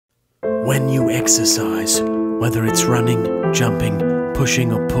When you exercise, whether it's running, jumping,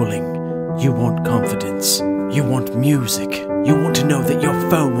 pushing or pulling, you want confidence. You want music. You want to know that your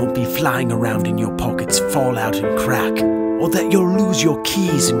phone won't be flying around in your pockets, fall out and crack, or that you'll lose your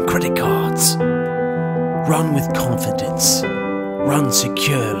keys and credit cards. Run with confidence. Run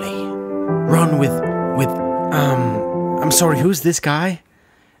securely. Run with I'm sorry, who's this guy?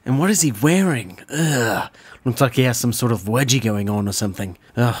 And what is he wearing? Ugh. Looks like he has some sort of wedgie going on or something.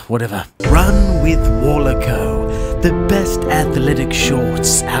 Ugh, whatever. Run with Wallaco. The best athletic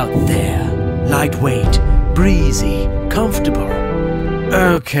shorts out there. Lightweight, breezy, comfortable.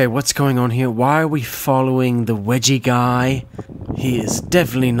 Okay, what's going on here? Why are we following the wedgie guy? He is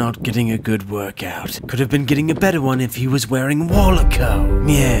definitely not getting a good workout. Could have been getting a better one if he was wearing Wallaco.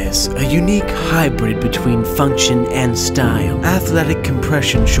 Yes, a unique hybrid between function and style. Athletic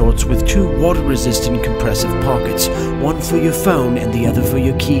compression shorts with 2 water-resistant compressive pockets. One for your phone and the other for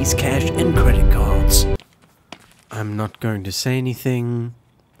your keys, cash, and credit cards. I'm not going to say anything.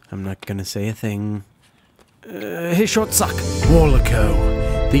 I'm not gonna say a thing. His shorts suck.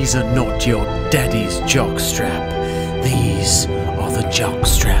 Wallaco, these are not your daddy's jockstrap. These are the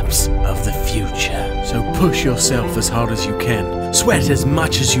jockstraps of the future. So push yourself as hard as you can. Sweat as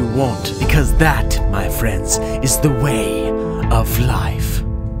much as you want. Because that, my friends, is the way of life.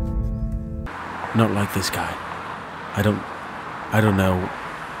 Not like this guy. I don't know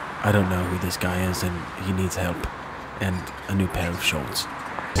who this guy is, and he needs help. And a new pair of shorts.